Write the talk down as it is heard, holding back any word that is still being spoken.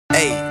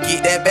Hey,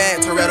 get that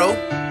bag, Toretto.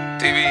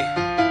 TV,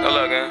 no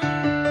luck, man.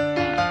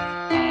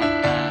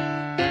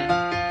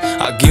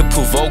 I get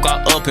provoked,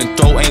 I up and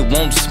throw, ain't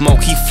want to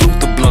smoke, he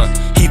flute the blunt.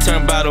 He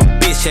turn about a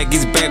bitch, check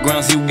his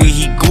background, see where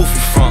he goofy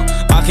from.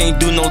 I can't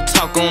do no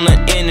talk on the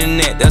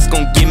internet, that's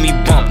gon' get me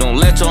bumped. Don't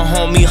let your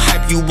homie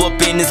hype you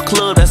up in this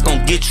club, that's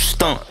gon' get you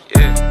stumped.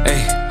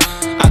 Hey,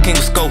 I came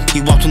with scope, he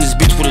walked on this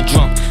bitch with a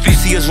drum. You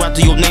see us ride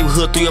through your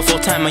neighborhood 3 or 4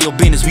 times on your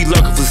business, we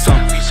lurking for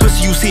something.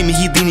 Pussy, you see me,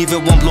 he didn't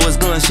even want blow his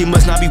gun, shit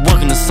must not be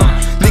working or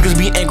something. Niggas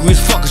be angry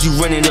as fuck cause you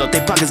running up, they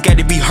pockets got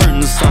to be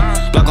hurting or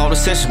something. Block all the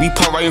sessions, we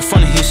park right in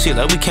front of his shit,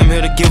 like we came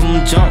here to give him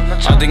a jump.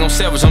 I think I'm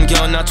savage, I'm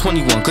yelling out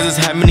 21, cause it's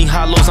had many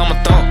high lows, I'm a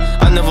thump.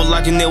 I never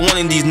liked in there one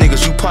of these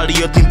niggas, you probably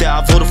think that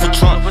I voted for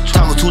Trump.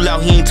 Talking too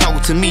loud, he ain't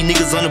talking to me,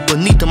 niggas under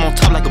beneath, I'm on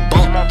top like a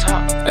bump.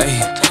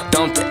 Ayy,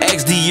 dump the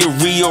XD, it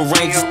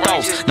rearrange his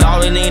thoughts.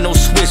 Now it ain't no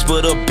switch,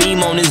 but a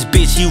beam on this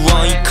bitch, he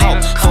run, he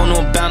caught. Phone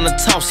him bound to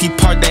toss, he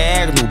parked the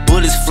avenue,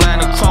 bullets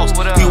flying across.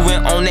 We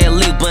went on that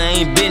lick, but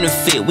ain't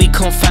benefit, we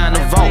come find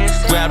the vault.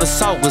 Grab the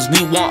salt, cause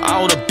we want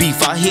all the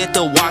beef, I hit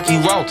the walkie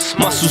raw.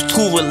 Muscles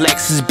too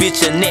relaxed, this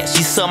bitch a net,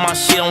 she suck my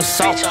shit on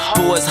salt.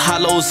 Boys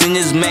hollows in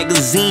this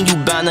magazine, you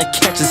bound to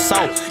catch a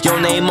salt. Your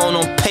name on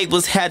them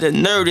papers, had the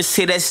nerve to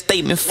say that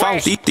statement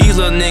false. These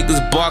little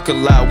niggas bark a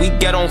lot, we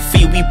get on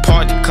feet, we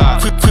park the car.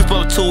 Creep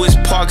up to his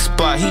park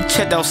spot, he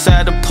checked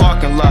outside the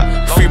parking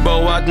lot. Free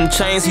bro out them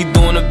chains, he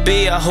doing a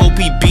bid, I hope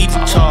he beat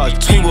the charge.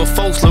 Tweet with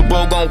folks, lil'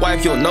 bro gon'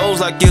 wipe your nose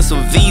like it's a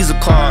Visa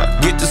card.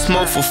 Get the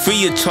smoke for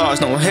free of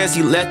charge, no heads,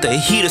 he let the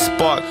heater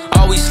spark.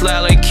 Always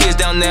slide like kids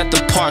down at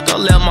the park, I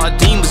let my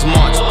demons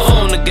march.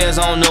 Phone the gas,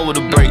 I don't know where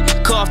to break.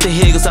 Cut off the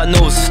head cause I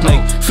know it's a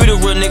snake. Free the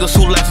real niggas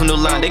who laugh on the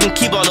line, they can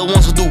keep all the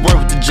ones who do work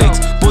with the jakes.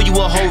 Boy, you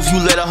a hoe if you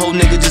let a hoe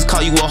nigga just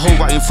call you a hoe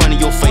right in front of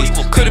your face.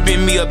 Could've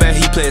been me, I bet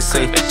he played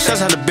safe.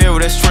 Shots how to barrel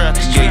that straight out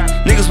the gate.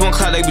 Niggas won't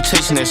clout, they be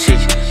chasing that shit.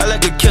 I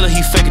like a killer,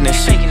 he faking that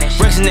shit.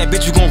 Rexing that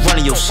bitch, you gon' run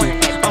in your shit.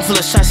 I'm full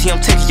of shots, see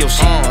I'm taking your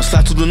shit.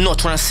 Slide to the north,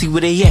 tryna see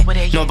where they at.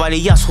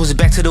 Nobody else was it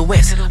back to the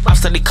west. I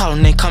started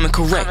calling, they coming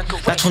correct.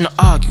 Not tryna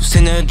argue,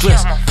 send the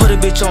address. Put a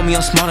bitch on me,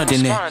 I'm smarter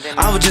than that.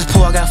 I was just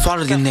poor, I got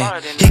farther than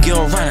that. He get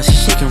around us, he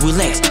shaking,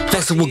 relax.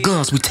 Flexing with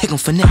guns, we take 'em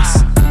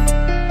finesse.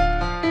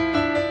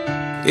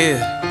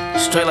 Yeah,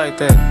 straight like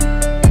that.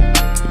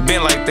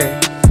 Been like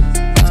that.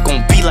 It's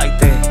gon' be like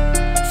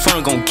that.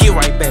 Front gon' get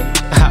right back.